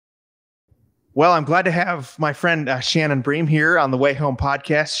Well, I'm glad to have my friend Shannon Bream here on the Way Home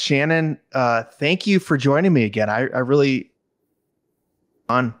podcast. Shannon, thank you for joining me again. I really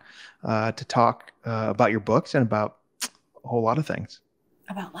on to talk about your books and about a whole lot of things.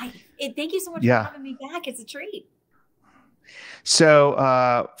 About life. Thank you so much for Yeah. having me back. It's a treat.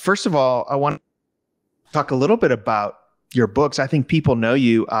 So, first of all, I want to talk a little bit about your books. I think people know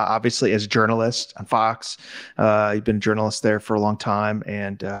you obviously as a journalist on Fox. You've been a journalist there for a long time,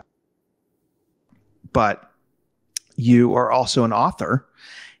 and but you are also an author.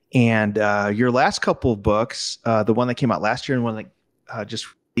 And your last couple of books, the one that came out last year and one that just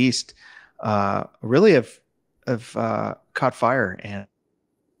released, really have caught fire, and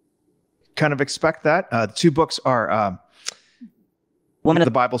kind of expect that. The two books are Women of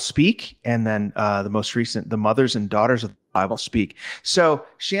the Bible Speak, and then the most recent, The Mothers and Daughters of the Bible Speak. So,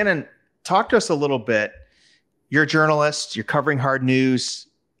 Shannon, talk to us a little bit. You're a journalist. You're covering hard news.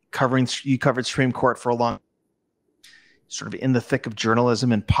 You covered Supreme Court for a long, sort of in the thick of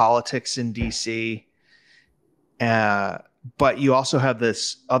journalism and politics in DC. But you also have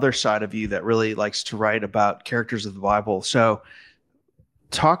this other side of you that really likes to write about characters of the Bible. So,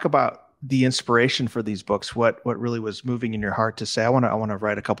 talk about the inspiration for these books. What really was moving in your heart to say, I want to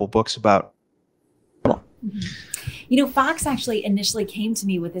write a couple books about. Fox actually initially came to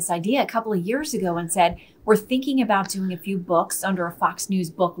me with this idea a couple of years ago and said, we're thinking about doing a few books under a Fox News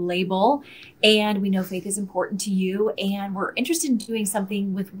book label. And we know faith is important to you. And we're interested in doing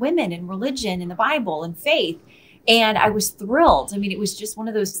something with women and religion and the Bible and faith. And I was thrilled. I mean, it was just one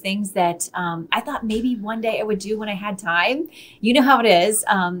of those things that I thought maybe one day I would do when I had time. You know how it is.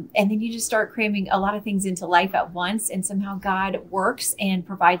 And then you just start cramming a lot of things into life at once. And somehow God works and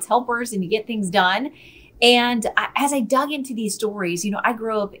provides helpers and you get things done. And as I dug into these stories, I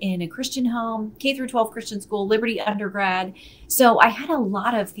grew up in a Christian home, K through 12 Christian school, Liberty undergrad. So I had a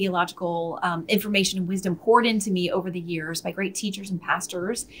lot of theological information and wisdom poured into me over the years by great teachers and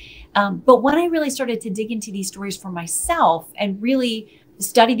pastors. But when I really started to dig into these stories for myself and really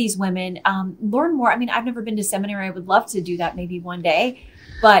study these women, learn more. I mean, I've never been to seminary. I would love to do that maybe one day.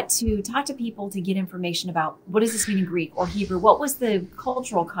 But to talk to people to get information about what does this mean in Greek or Hebrew? What was the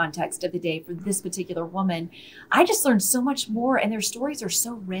cultural context of the day for this particular woman? I just learned so much more, and their stories are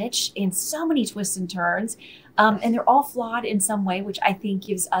so rich and so many twists and turns. And they're all flawed in some way, which I think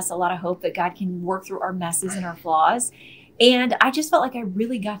gives us a lot of hope that God can work through our messes and our flaws. And I just felt like I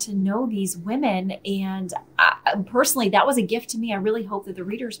really got to know these women. And personally, that was a gift to me. I really hope that the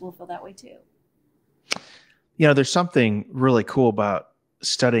readers will feel that way too. There's something really cool about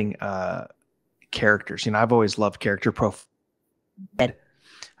studying characters. I've always loved character profiles. I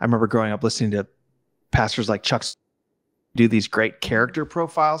remember growing up listening to pastors like Chuck do these great character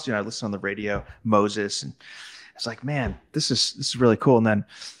profiles. I listened on the radio, Moses, and it's like, man, this is really cool. And then,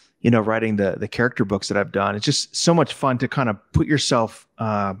 writing the character books that I've done, it's just so much fun to kind of put yourself.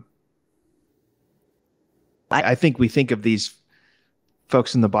 I think we think of these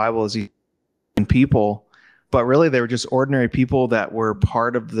folks in the Bible as these people, but really they were just ordinary people that were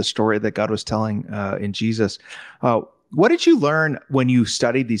part of the story that God was telling in Jesus. What did you learn when you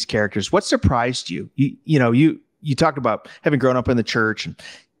studied these characters? What surprised you? You talked about having grown up in the church and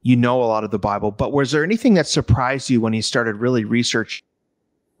a lot of the Bible, but was there anything that surprised you when you started really researching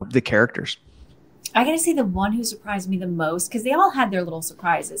the characters? I got to say the one who surprised me the most, because they all had their little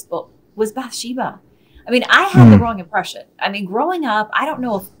surprises, but was Bathsheba. I mean, I had the wrong impression. I mean, growing up, I don't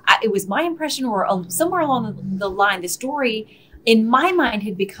know if it was my impression or somewhere along the line, the story in my mind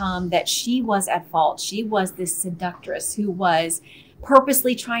had become that she was at fault. She was this seductress who was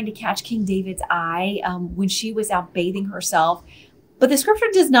purposely trying to catch King David's eye when she was out bathing herself. But the scripture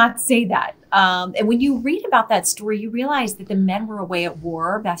does not say that. And when you read about that story, you realize that the men were away at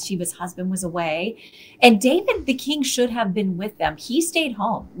war. Bathsheba's husband was away. And David, the king, should have been with them. He stayed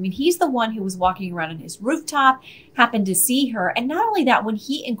home. I mean, he's the one who was walking around on his rooftop, happened to see her. And not only that, when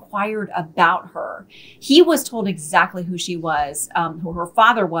he inquired about her, he was told exactly who she was, who her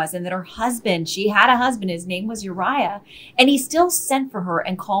father was, and that her husband, she had a husband, his name was Uriah. And he still sent for her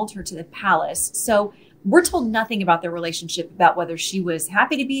and called her to the palace. So we're told nothing about their relationship, about whether she was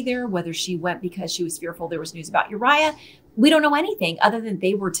happy to be there, whether she went because she was fearful there was news about Uriah. We don't know anything other than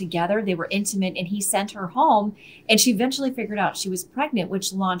they were together, they were intimate, and he sent her home. And she eventually figured out she was pregnant,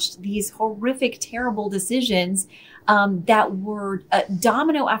 which launched these horrific, terrible decisions that were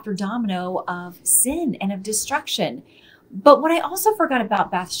domino after domino of sin and of destruction. But what I also forgot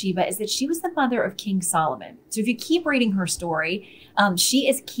about Bathsheba is that she was the mother of King Solomon. So if you keep reading her story, she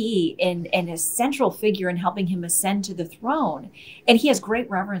is key and a central figure in helping him ascend to the throne. And he has great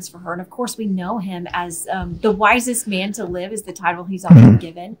reverence for her. And of course, we know him as the wisest man to live is the title he's often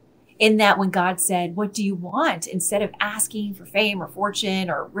given. in that when God said, "What do you want?" instead of asking for fame or fortune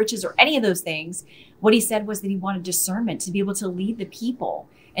or riches or any of those things, what he said was that he wanted discernment to be able to lead the people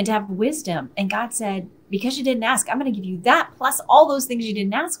and to have wisdom. And God said, "Because you didn't ask, I'm going to give you that plus all those things you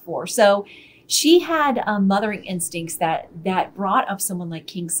didn't ask for." So she had mothering instincts that brought up someone like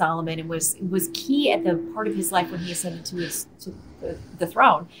King Solomon, and was key at the part of his life when he ascended to the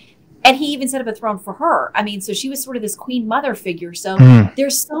throne. And he even set up a throne for her. I mean, so she was sort of this queen mother figure. So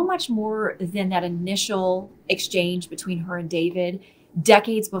there's so much more than that initial exchange between her and David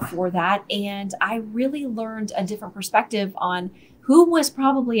decades before that. And I really learned a different perspective on who was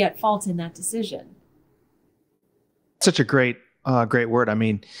probably at fault in that decision. Such a great word. I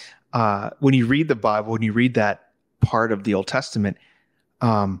mean, when you read the Bible, when you read that part of the Old Testament,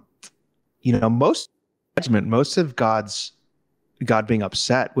 um, most of God being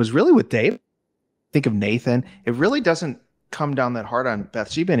upset was really with David. Think of Nathan. It really doesn't come down that hard on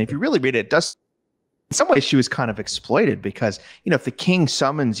Bathsheba. And if you really read it, it does. In some ways, she was kind of exploited because, if the king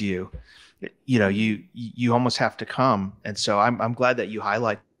summons you, you almost have to come. And so I'm glad that you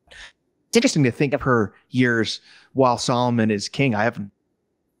highlight. It's interesting to think of her years while Solomon is king. I haven't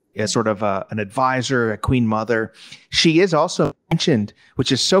as sort of an advisor, a queen mother. She is also mentioned,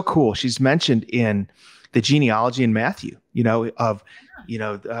 which is so cool. She's mentioned in the genealogy in Matthew,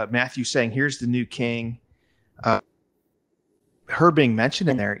 Matthew saying, "Here's the new king." Her being mentioned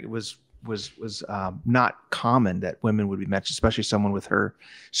in there, it was not common that women would be mentioned, especially someone with her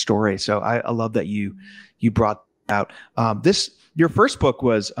story. So I love that you brought out your first book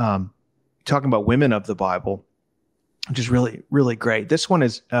was talking about women of the Bible, which is really, really great. This one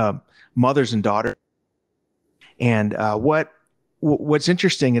is mothers and daughters. And what's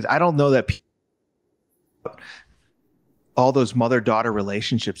interesting is I don't know that all those mother-daughter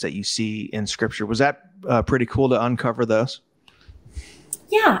relationships that you see in Scripture. Was that pretty cool to uncover those?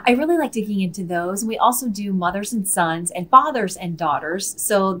 Yeah, I really like digging into those. We also do mothers and sons and fathers and daughters.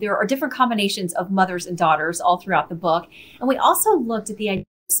 So there are different combinations of mothers and daughters all throughout the book. And we also looked at the idea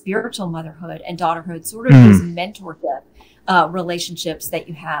of spiritual motherhood and daughterhood, sort of those mentorship relationships that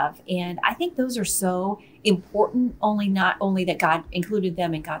you have. And I think those are so important, not only that God included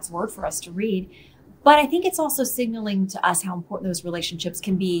them in God's word for us to read, but I think it's also signaling to us how important those relationships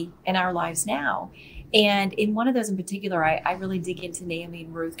can be in our lives now. And in one of those in particular, I really dig into Naomi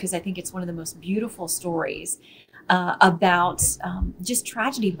and Ruth because I think it's one of the most beautiful stories about just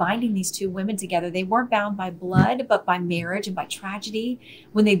tragedy binding these two women together. They weren't bound by blood, but by marriage and by tragedy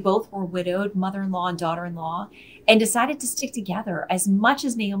when they both were widowed, mother-in-law and daughter-in-law, and decided to stick together as much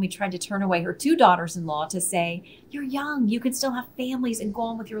as Naomi tried to turn away her two daughters-in-law to say, "You're young, you can still have families and go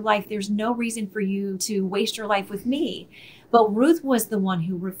on with your life. There's no reason for you to waste your life with me." But Ruth was the one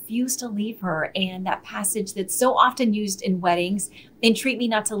who refused to leave her. And that passage that's so often used in weddings, "Entreat me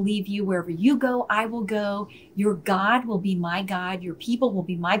not to leave you. Wherever you go, I will go. Your God will be my God. Your people will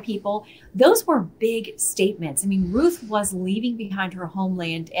be my people." Those were big statements. I mean, Ruth was leaving behind her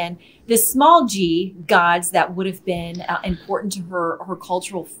homeland and the small g gods that would have been important to her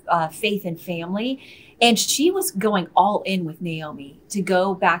cultural faith and family. And she was going all in with Naomi to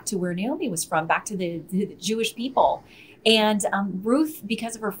go back to where Naomi was from, back to the Jewish people. And Ruth,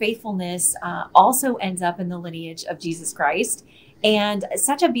 because of her faithfulness, also ends up in the lineage of Jesus Christ. And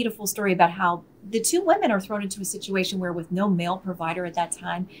such a beautiful story about how the two women are thrown into a situation where, with no male provider at that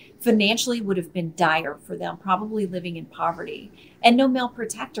time, financially would have been dire for them, probably living in poverty, and no male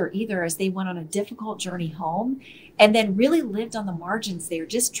protector either, as they went on a difficult journey home and then really lived on the margins there,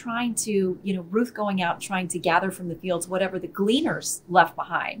 just trying to, Ruth going out trying to gather from the fields whatever the gleaners left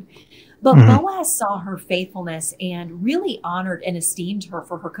behind. But Boaz saw her faithfulness and really honored and esteemed her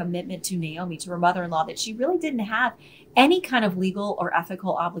for her commitment to Naomi, to her mother-in-law, that she really didn't have any kind of legal or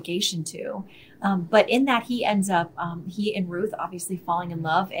ethical obligation to. But in that, he ends up, he and Ruth obviously falling in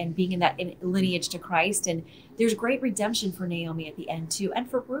love and being in that lineage to Christ. And there's great redemption for Naomi at the end too, and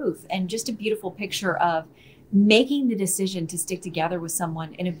for Ruth, and just a beautiful picture of making the decision to stick together with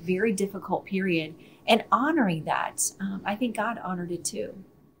someone in a very difficult period and honoring that. I think God honored it too.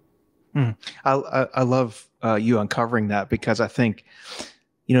 I love you uncovering that, because I think,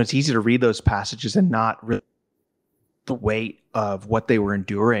 it's easy to read those passages and not really the weight of what they were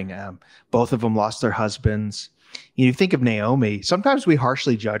enduring. Both of them lost their husbands. You think of Naomi, sometimes we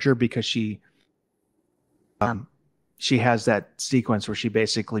harshly judge her because she has that sequence where she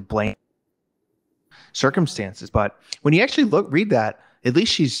basically blames circumstances. But when you actually read that, at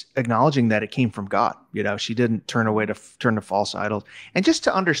least she's acknowledging that it came from God. She didn't turn to false idols. And just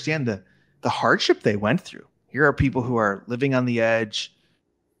to understand the hardship they went through. Here are people who are living on the edge,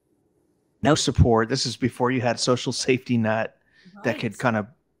 no support. This is before you had social safety net that could kind of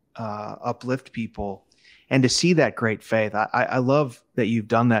uplift people and to see that great faith. I love that you've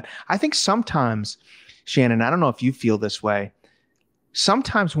done that. I think sometimes, Shannon, I don't know if you feel this way.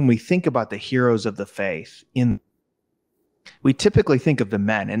 Sometimes when we think about the heroes of the faith, we typically think of the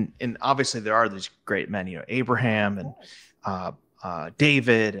men, and obviously there are these great men, Abraham and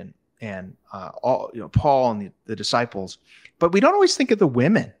David and all, Paul and the disciples, but we don't always think of the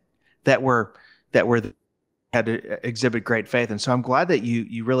women that were had to exhibit great faith. And so I'm glad that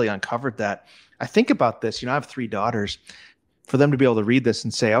you really uncovered that. I think about this, I have 3 daughters. For them to be able to read this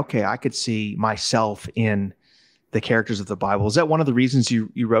and say, okay, I could see myself in the characters of the Bible. Is that one of the reasons you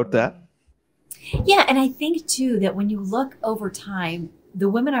wrote that? Yeah, and I think too that when you look over time, the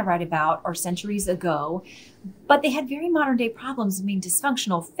women I write about are centuries ago, but they had very modern day problems. I mean,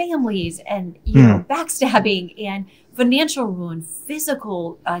 dysfunctional families and backstabbing and financial ruin,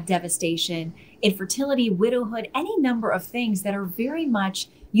 physical devastation, infertility, widowhood, any number of things that are very much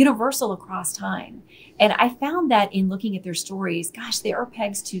universal across time. And I found that in looking at their stories, gosh, there are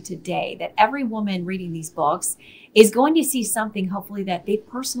pegs to today that every woman reading these books is going to see something, hopefully, that they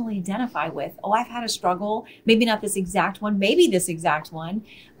personally identify with. Oh, I've had a struggle, maybe not this exact one, maybe this exact one,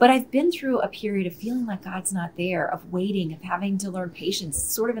 but I've been through a period of feeling like God's not there, of waiting, of having to learn patience,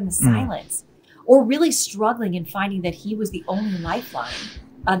 sort of in the silence, or really struggling and finding that He was the only lifeline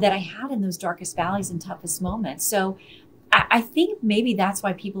that I had in those darkest valleys and toughest moments. So I think maybe that's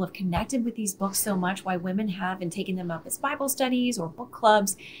why people have connected with these books so much, why women have and taken them up as Bible studies or book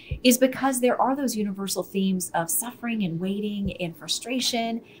clubs, is because there are those universal themes of suffering and waiting and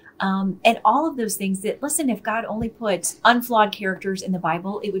frustration, and all of those things that, listen, if God only put unflawed characters in the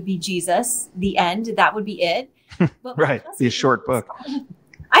Bible, it would be Jesus, the end, that would be it. But right, be a short book.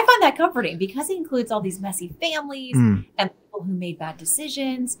 I find that comforting because He includes all these messy families and people who made bad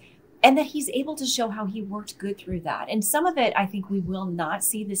decisions, and that He's able to show how He worked good through that. And some of it, I think we will not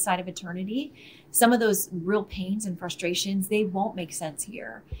see this side of eternity. Some of those real pains and frustrations, they won't make sense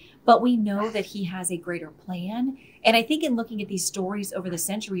here. But we know that He has a greater plan. And I think in looking at these stories over the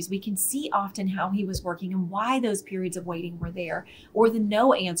centuries, we can see often how He was working and why those periods of waiting were there, or the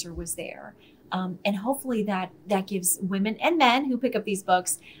no answer was there. And hopefully that gives women and men who pick up these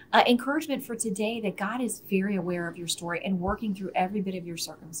books encouragement for today, that God is very aware of your story and working through every bit of your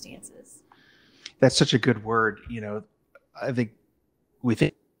circumstances. That's such a good word. I think we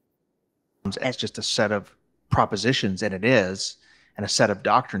think it's just a set of propositions, and it is, and a set of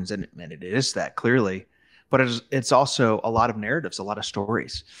doctrines, and it is that clearly. But it's also a lot of narratives, a lot of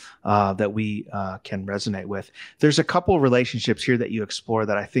stories that we can resonate with. There's a couple of relationships here that you explore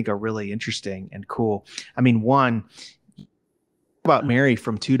that I think are really interesting and cool. I mean, one, about Mary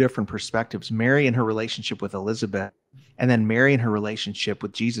from 2 different perspectives: Mary and her relationship with Elizabeth, and then Mary and her relationship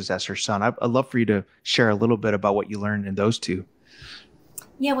with Jesus as her son. I'd love for you to share a little bit about what you learned in those 2.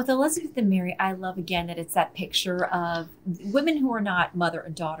 Yeah, with Elizabeth and Mary, I love again that it's that picture of women who are not mother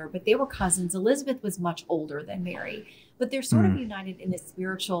and daughter, but they were cousins. Elizabeth was much older than Mary, but they're sort of united in this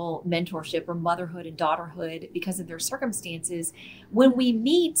spiritual mentorship or motherhood and daughterhood because of their circumstances. When we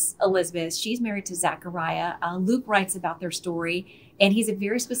meet Elizabeth, she's married to Zechariah. Luke writes about their story, and he's a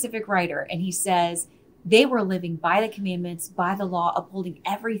very specific writer, and he says they were living by the commandments, by the law, upholding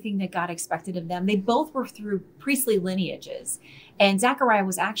everything that God expected of them. They both were through priestly lineages. And Zechariah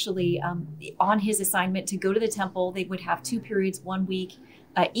was actually on his assignment to go to the temple. They would have 2 periods, 1 week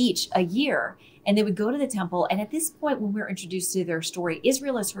each a year. And they would go to the temple. And at this point, when we're introduced to their story,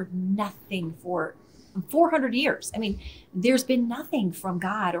 Israel has heard nothing for 400 years. I mean, there's been nothing from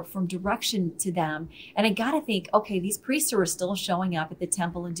God or from direction to them. And I got to think, okay, these priests are still showing up at the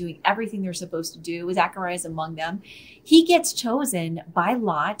temple and doing everything they're supposed to do. Zechariah is among them. He gets chosen by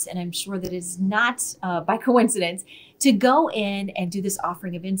lot, and I'm sure that is not by coincidence, to go in and do this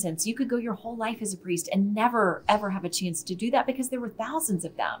offering of incense. You could go your whole life as a priest and never, ever have a chance to do that because there were thousands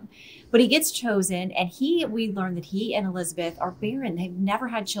of them. But he gets chosen, and we learn that he and Elizabeth are barren. They've never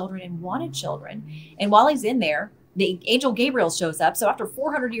had children and wanted children. And while he's in there, the angel Gabriel shows up. So after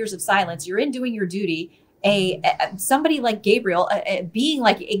 400 years of silence, you're in doing your duty. Somebody like Gabriel, a being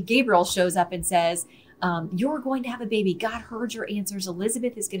like Gabriel shows up and says, you're going to have a baby. God heard your answers.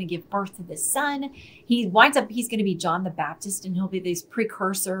 Elizabeth is going to give birth to this son. He's going to be John the Baptist, and he'll be this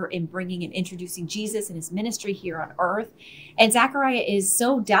precursor in bringing and introducing Jesus and his ministry here on earth. And Zechariah is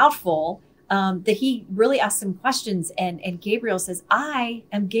so doubtful that he really asks some questions. And Gabriel says, I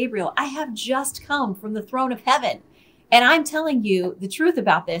am Gabriel. I have just come from the throne of heaven. And I'm telling you the truth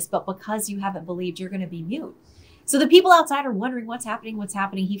about this, but because you haven't believed, you're going to be mute. So the people outside are wondering what's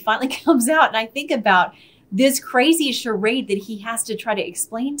happening. He finally comes out, and I think about this crazy charade that he has to try to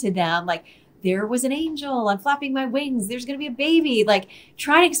explain to them. Like, there was an angel. I'm flapping my wings. There's going to be a baby. Like,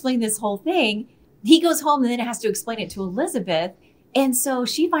 try to explain this whole thing. He goes home and then has to explain it to Elizabeth. And so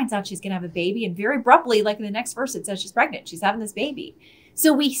she finds out she's going to have a baby. And very abruptly, like in the next verse, it says she's pregnant. She's having this baby.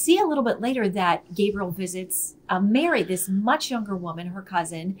 So we see a little bit later that Gabriel visits Mary, this much younger woman, her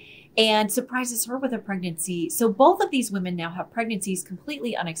cousin, and surprises her with a pregnancy. So both of these women now have pregnancies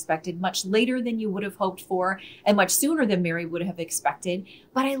completely unexpected, much later than you would have hoped for, and much sooner than Mary would have expected.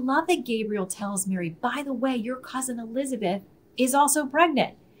 But I love that Gabriel tells Mary, by the way, your cousin Elizabeth is also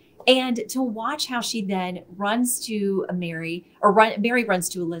pregnant. And to watch how she then runs to Mary, or Mary runs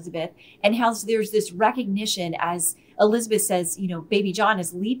to Elizabeth, and how there's this recognition as Elizabeth says, you know, baby John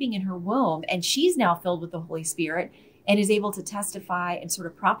is leaping in her womb, and she's now filled with the Holy Spirit and is able to testify and sort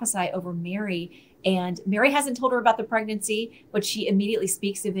of prophesy over Mary. And Mary hasn't told her about the pregnancy, but she immediately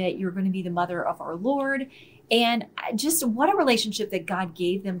speaks of it. You're going to be the mother of our Lord. And just what a relationship that God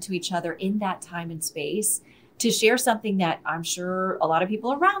gave them to each other in that time and space, to share something that I'm sure a lot of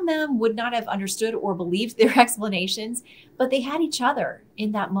people around them would not have understood or believed their explanations, but they had each other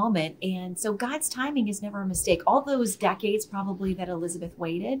in that moment. And so God's timing is never a mistake. All those decades probably that Elizabeth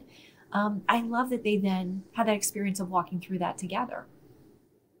waited, I love that they then had that experience of walking through that together.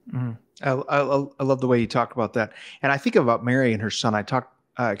 Mm. I love the way you talk about that. And I think about Mary and her son.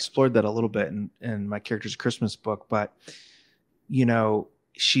 I explored that a little bit in my character's Christmas book, but you know,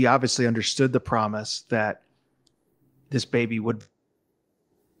 she obviously understood the promise that this baby would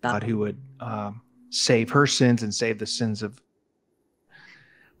God who would save her sins and save the sins of,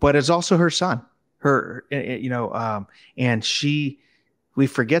 but it's also her son, and we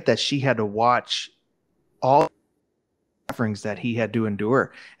forget that she had to watch all sufferings that he had to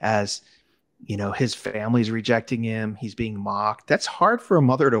endure as, you know, his family's rejecting him. He's being mocked. That's hard for a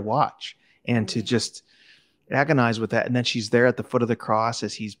mother to watch and to just agonize with that. And then she's there at the foot of the cross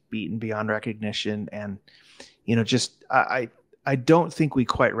as he's beaten beyond recognition. And, you know, just, I don't think we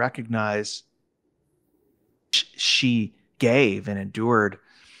quite recognize she gave and endured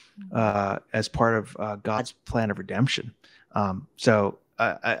as part of God's plan of redemption. So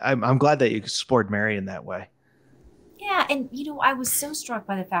I'm glad that you explored Mary in that way. Yeah. And, you know, I was so struck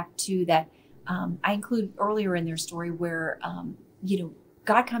by the fact, too, that I include earlier in their story where, you know,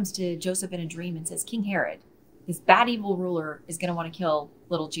 God comes to Joseph in a dream and says, King Herod, this bad, evil ruler, is going to want to kill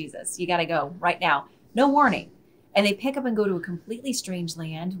little Jesus. You got to go right now. No warning. And they pick up and go to a completely strange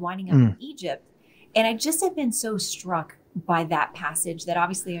land, winding up in Egypt. And I just have been so struck by that passage that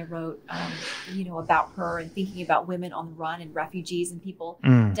obviously I wrote, you know, about her and thinking about women on the run and refugees and people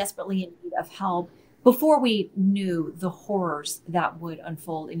desperately in need of help before we knew the horrors that would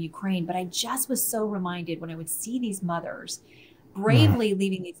unfold in Ukraine. But I just was so reminded when I would see these mothers bravely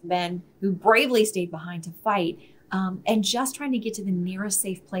leaving these men who bravely stayed behind to fight, and just trying to get to the nearest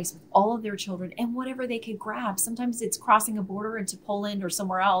safe place with all of their children and whatever they could grab. Sometimes it's crossing a border into Poland or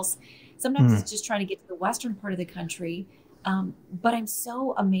somewhere else. Sometimes it's just trying to get to the western part of the country. But I'm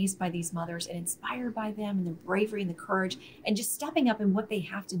so amazed by these mothers and inspired by them and their bravery and the courage and just stepping up in what they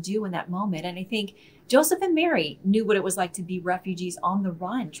have to do in that moment. And I think Joseph and Mary knew what it was like to be refugees on the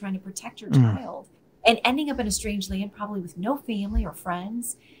run, trying to protect your child and ending up in a strange land, probably with no family or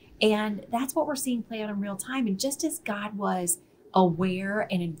friends. And that's what we're seeing play out in real time. And just as God was aware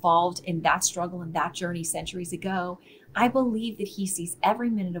and involved in that struggle and that journey centuries ago, I believe that he sees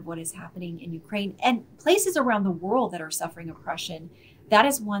every minute of what is happening in Ukraine and places around the world that are suffering oppression. That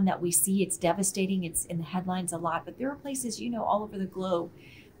is one that we see. It's devastating. It's in the headlines a lot, but there are places, you know, all over the globe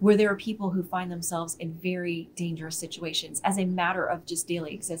where there are people who find themselves in very dangerous situations as a matter of just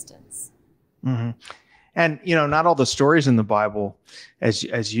daily existence. Mm-hmm. And, you know, not all the stories in the Bible,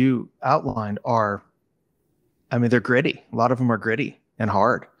 as you outlined, are, I mean, they're gritty. A lot of them are gritty and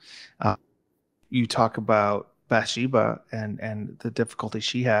hard. You talk about Bathsheba and the difficulty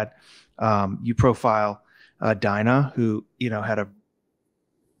she had. You profile Dinah, who, you know, had a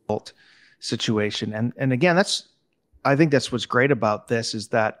situation. And again, I think that's what's great about this is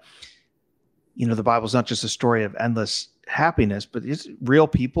that, you know, the Bible's not just a story of endless happiness, but it's real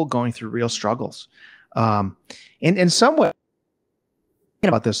people going through real struggles. And in some way,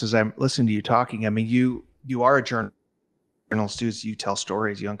 about this as I'm listening to you talking, I mean, you are a journalist, you tell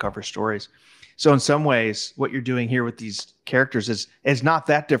stories, you uncover stories. So in some ways, what you're doing here with these characters is not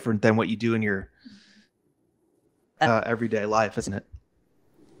that different than what you do in your everyday life, isn't it?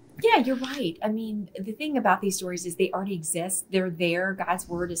 Yeah, you're right. I mean, the thing about these stories is they already exist. They're there. God's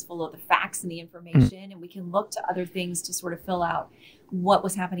word is full of the facts and the information, and we can look to other things to sort of fill out what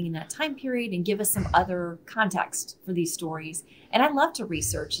was happening in that time period and give us some other context for these stories. And I love to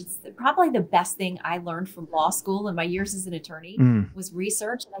research. It's probably the best thing I learned from law school and my years as an attorney was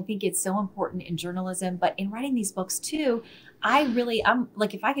research. And I think it's so important in journalism, but in writing these books too, I'm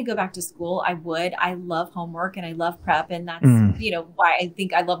like, if I could go back to school, I would. I love homework and I love prep. And that's, why I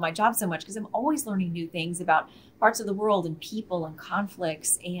think I love my job so much, because I'm always learning new things about parts of the world and people and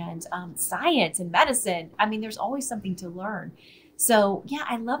conflicts and science and medicine. I mean, there's always something to learn. So yeah,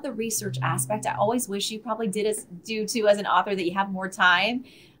 I love the research aspect. I always wish you probably do too as an author, that you have more time.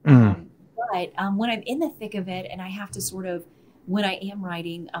 But when I'm in the thick of it and I have to sort of, when I am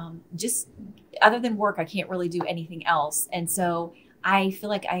writing, just other than work, I can't really do anything else. And so I feel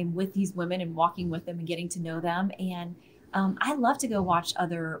like I'm with these women and walking with them and getting to know them. And I love to go watch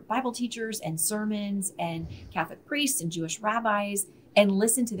other Bible teachers and sermons and Catholic priests and Jewish rabbis and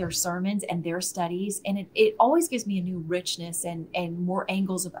listen to their sermons and their studies. And it always gives me a new richness and more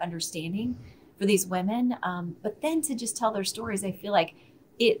angles of understanding for these women. But then to just tell their stories, I feel like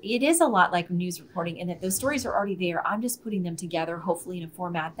it is a lot like news reporting, in that those stories are already there. I'm just putting them together, hopefully in a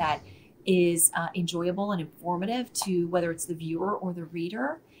format that is enjoyable and informative to whether it's the viewer or the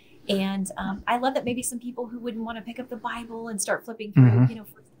reader. And I love that maybe some people who wouldn't want to pick up the Bible and start flipping through,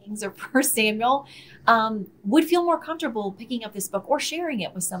 First Kings or First Samuel, would feel more comfortable picking up this book or sharing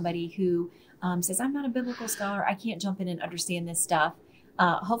it with somebody who says, I'm not a biblical scholar, I can't jump in and understand this stuff.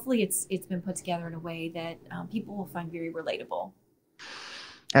 Hopefully it's been put together in a way that people will find very relatable.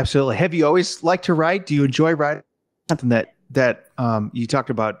 Absolutely. Have you always liked to write? Do you enjoy writing? Something that you talked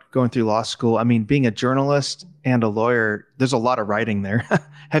about going through law school. I mean, being a journalist and a lawyer, there's a lot of writing there.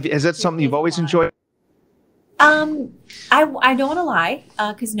 Is that something you've always enjoyed? I don't want to lie,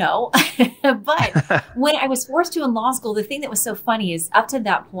 because no, but when I was forced to in law school, the thing that was so funny is up to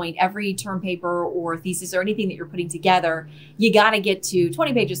that point, every term paper or thesis or anything that you're putting together, you got to get to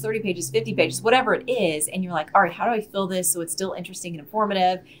 20 pages, 30 pages, 50 pages, whatever it is. And you're like, all right, how do I fill this so it's still interesting and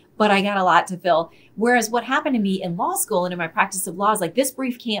informative? But I got a lot to fill. Whereas what happened to me in law school and in my practice of law is like, this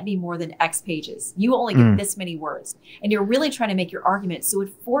brief can't be more than X pages. You only get this many words. And you're really trying to make your argument. So it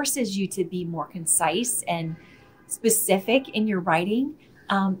forces you to be more concise and specific in your writing.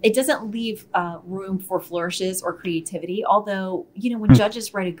 It doesn't leave room for flourishes or creativity. Although, when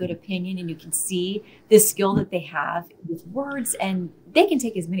judges write a good opinion and you can see the skill that they have with words, and they can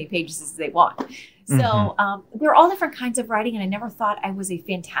take as many pages as they want. So there are all different kinds of writing. And I never thought I was a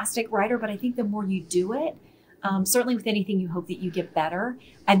fantastic writer, but I think the more you do it, certainly with anything, you hope that you get better.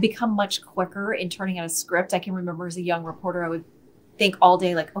 I've become much quicker in turning out a script. I can remember as a young reporter, I would think all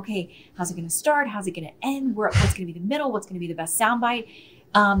day, like, okay, how's it going to start? How's it going to end? What's going to be the middle? What's going to be the best soundbite?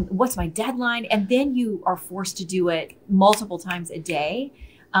 What's my deadline? And then you are forced to do it multiple times a day,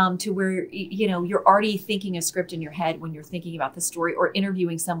 to where, you're already thinking a script in your head when you're thinking about the story or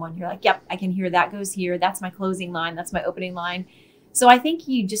interviewing someone. You're like, yep, I can hear that goes here. That's my closing line. That's my opening line. So I think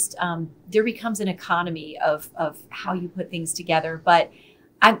you just, there becomes an economy of how you put things together. But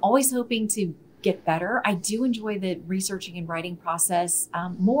I'm always hoping to get better. I do enjoy the researching and writing process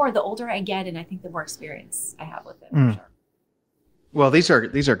more the older I get, and I think the more experience I have with it. For sure. Well, these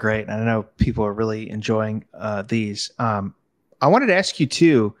are great, and I know people are really enjoying these. I wanted to ask you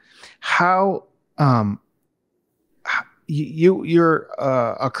too, how you're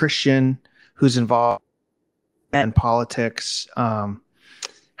a Christian who's involved in politics.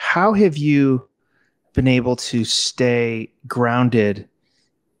 How have you been able to stay grounded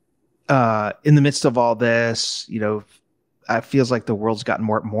in the midst of all this? It feels like the world's gotten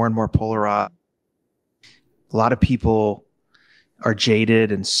more and more polarized. A lot of people are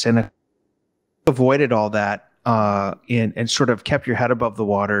jaded and cynical. Avoided all that and sort of kept your head above the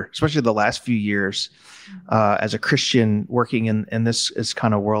water, especially the last few years as a Christian working in this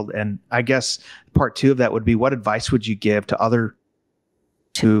kind of world. And I guess part two of that would be, what advice would you give to others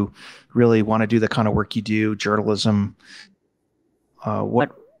who really want to do the kind of work you do, journalism?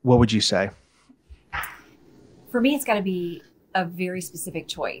 What would you say? For me, it's got to be a very specific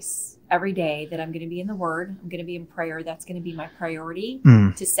choice every day that I'm going to be in the Word. I'm going to be in prayer. That's going to be my priority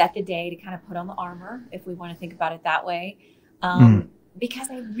to set the day, to kind of put on the armor, if we want to think about it that way. Because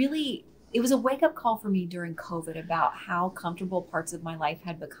it was a wake up call for me during COVID about how comfortable parts of my life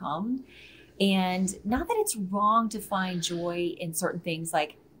had become. And not that it's wrong to find joy in certain things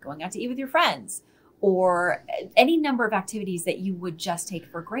like going out to eat with your friends or any number of activities that you would just take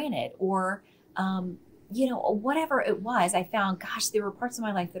for granted, or whatever it was. I found, gosh, there were parts of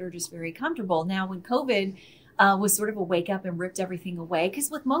my life that are just very comfortable. Now, when COVID was sort of a wake up and ripped everything away,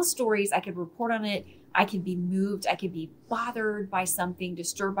 because with most stories, I could report on it, I could be moved, I could be bothered by something,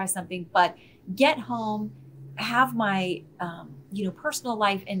 disturbed by something, but get home, have my personal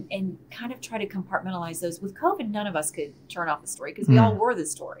life and kind of try to compartmentalize those. With COVID, none of us could turn off the story because we all Mm. were the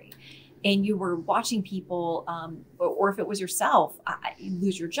story. And you were watching people, or if it was yourself,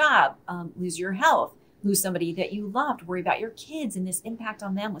 lose your job, lose your health, lose somebody that you loved, worry about your kids and this impact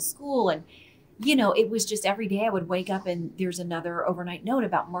on them with school. And it was just every day I would wake up and there's another overnight note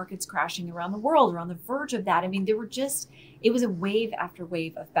about markets crashing around the world or on the verge of that. I mean, it was a wave after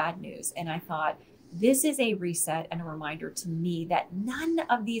wave of bad news. And I thought, this is a reset and a reminder to me that none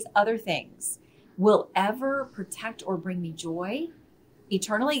of these other things will ever protect or bring me joy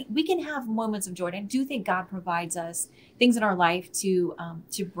eternally. We can have moments of joy. And I do think God provides us things in our life to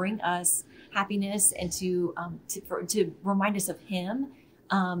bring us happiness and to remind us of Him.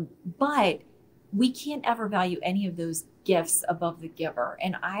 But we can't ever value any of those gifts above the giver.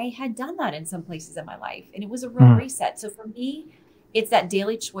 And I had done that in some places in my life, and it was a real reset. So for me, it's that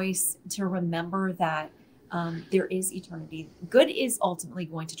daily choice to remember that there is eternity. Good is ultimately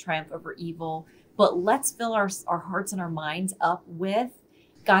going to triumph over evil, but let's fill our hearts and our minds up with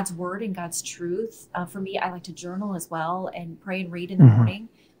God's word and God's truth. For me, I like to journal as well and pray and read in the morning,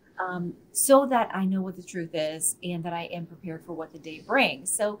 so that I know what the truth is and that I am prepared for what the day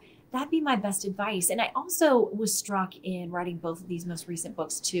brings. So that'd be my best advice. And I also was struck in writing both of these most recent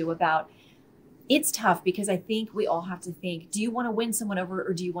books too about, it's tough because I think we all have to think, do you want to win someone over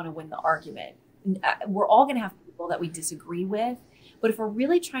or do you want to win the argument? We're all going to have people that we disagree with, but if we're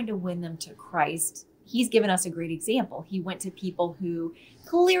really trying to win them to Christ, He's given us a great example. He went to people who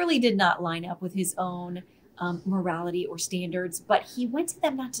clearly did not line up with His own morality or standards, but He went to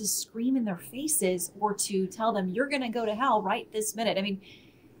them not to scream in their faces or to tell them, you're going to go to hell right this minute. I mean,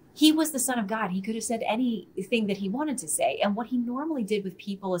 He was the Son of God. He could have said anything that He wanted to say. And what He normally did with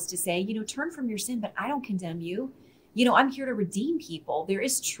people is to say, turn from your sin, but I don't condemn you. I'm here to redeem people. There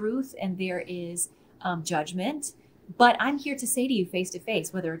is truth and there is judgment, but I'm here to say to you face to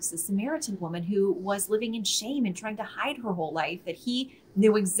face, whether it's the Samaritan woman who was living in shame and trying to hide her whole life, that He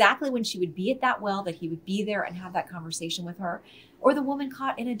knew exactly when she would be at that well, that He would be there and have that conversation with her, or the woman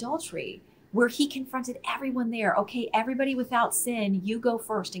caught in adultery, where He confronted everyone there. Okay, everybody without sin, you go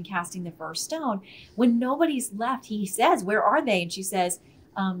first in casting the first stone. When nobody's left, He says, where are they? And she says,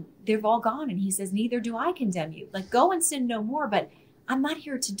 they've all gone. And He says, neither do I condemn you. Like, go and sin no more. But I'm not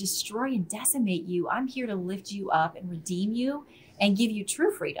here to destroy and decimate you. I'm here to lift you up and redeem you and give you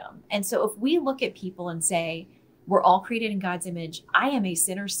true freedom. And so if we look at people and say, we're all created in God's image, I am a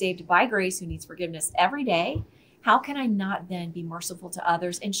sinner saved by grace who needs forgiveness every day, how can I not then be merciful to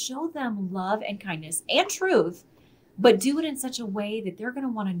others and show them love and kindness and truth, but do it in such a way that they're going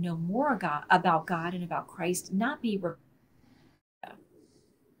to want to know more about God and about Christ, not be.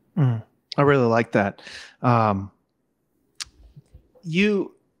 I really like that.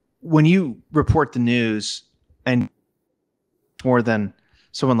 When you report the news, and more than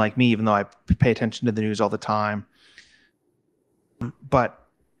someone like me, even though I pay attention to the news all the time, but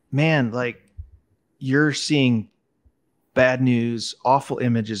man, like, you're seeing bad news, awful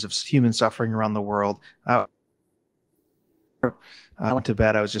images of human suffering around the world. I went to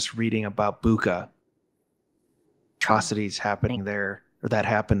bed, I was just reading about Bucha, atrocities happening there, or that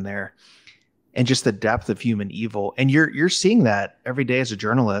happened there, and just the depth of human evil. And you're seeing that every day as a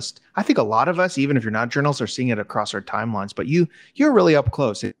journalist. I think a lot of us, even if you're not journalists, are seeing it across our timelines, but you're really up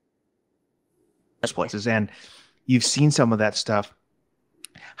close in those places, and you've seen some of that stuff.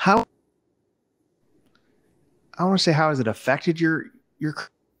 How has it affected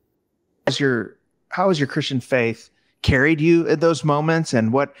how has your Christian faith carried you at those moments?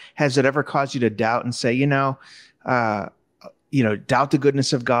 And what has it ever caused you to doubt and say, doubt the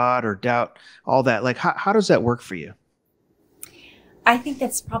goodness of God, or doubt all that? Like, how does that work for you? I think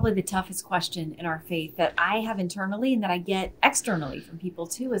that's probably the toughest question in our faith that I have internally and that I get externally from people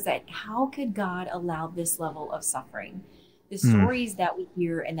too, is that how could God allow this level of suffering? The stories that we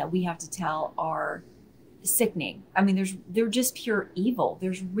hear and that we have to tell are sickening. I mean, they're just pure evil.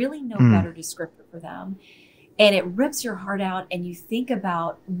 There's really no better descriptor for them. And it rips your heart out. And you think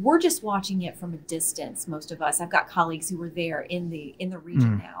about, we're just watching it from a distance. Most of us, I've got colleagues who were there in the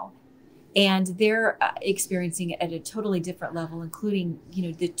region now, and they're experiencing it at a totally different level, including,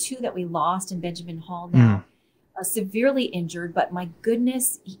 the two that we lost in Benjamin Hall now, severely injured. But my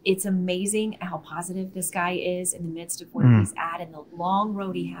goodness, it's amazing how positive this guy is in the midst of where he's at and the long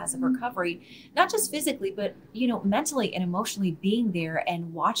road he has of recovery, not just physically, but, mentally and emotionally being there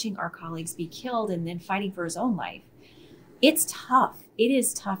and watching our colleagues be killed and then fighting for his own life. It's tough. It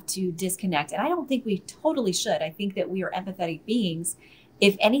is tough to disconnect. And I don't think we totally should. I think that we are empathetic beings.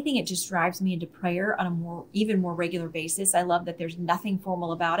 If anything, it just drives me into prayer on a even more regular basis. I love that there's nothing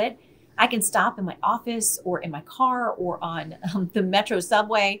formal about it. I can stop in my office or in my car or on the metro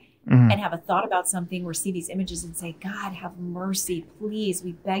subway Mm-hmm. and have a thought about something or see these images and say, God, have mercy, please.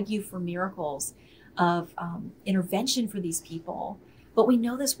 We beg you for miracles of intervention for these people. But we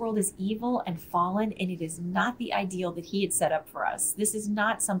know this world is evil and fallen, and it is not the ideal that he had set up for us. This is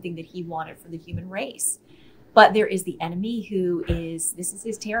not something that he wanted for the human race. But there is the enemy this is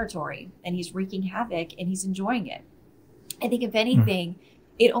his territory, and he's wreaking havoc and he's enjoying it. I think if anything,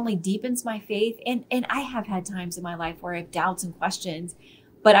 it only deepens my faith. And I have had times in my life where I have doubts and questions,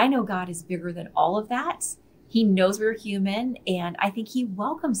 but I know God is bigger than all of that. He knows we're human, and I think he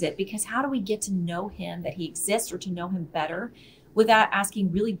welcomes it, because how do we get to know him, that he exists, or to know him better, without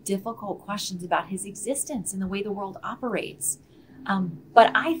asking really difficult questions about his existence and the way the world operates?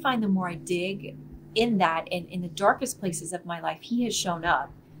 But I find the more I dig in that, and in the darkest places of my life, he has shown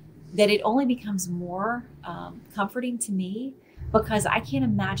up, that it only becomes more comforting to me, because I can't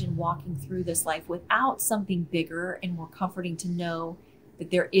imagine walking through this life without something bigger and more comforting to know that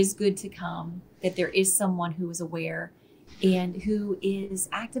there is good to come, that there is someone who is aware and who is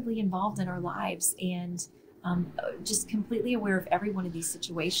actively involved in our lives, and just completely aware of every one of these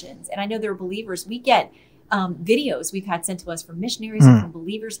situations. And I know there are believers. We get videos we've had sent to us from missionaries and from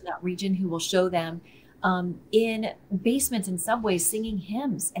believers in that region who will show them in basements and subways singing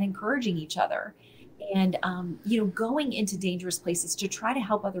hymns and encouraging each other, and going into dangerous places to try to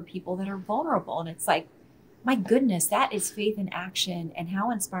help other people that are vulnerable. And it's like, my goodness, that is faith in action, and how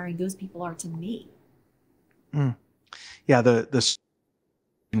inspiring those people are to me. Yeah, the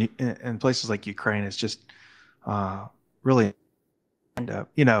in places like Ukraine is just really, and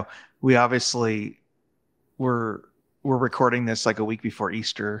we obviously we're recording this like a week before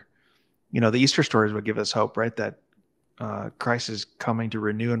Easter. The Easter stories would give us hope, right? That Christ is coming to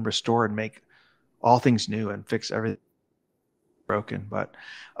renew and restore and make all things new and fix everything broken. But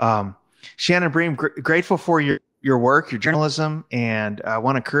Shannon Bream, grateful for your work, your journalism, and I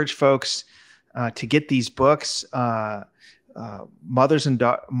want to encourage folks to get these books. Mothers and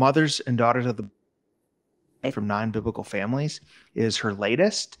Daughters of the from 9 Biblical Families is her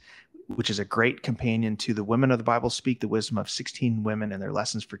latest, which is a great companion to The Women of the Bible Speak the Wisdom of 16 Women and Their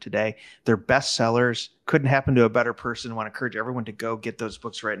Lessons for Today. They're bestsellers. Couldn't happen to a better person. I want to encourage everyone to go get those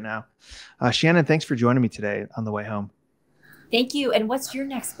books right now. Shannon, thanks for joining me today on the way home. Thank you. And what's your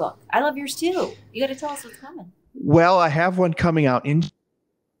next book? I love yours too. You got to tell us what's coming. Well, I have one coming out in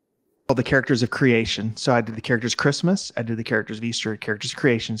called The Characters of Creation. So I did the characters of Christmas, I did the characters of Easter, characters of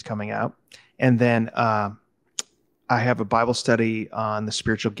Creations coming out. And then I have a Bible study on the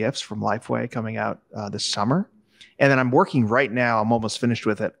spiritual gifts from Lifeway coming out this summer. And then I'm working right now, I'm almost finished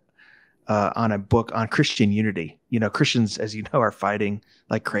with it, on a book on Christian unity. Christians, as you know, are fighting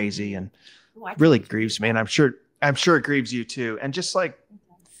like crazy, and really grieves me. And I'm sure it grieves you too. And just like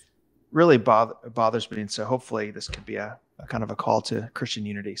really bothers me. And so hopefully this could be a kind of a call to Christian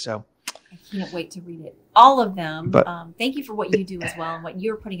unity. So I can't wait to read it. All of them. But thank you for what you do as well and what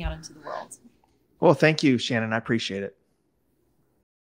you're putting out into the world. Well, thank you, Shannon. I appreciate it.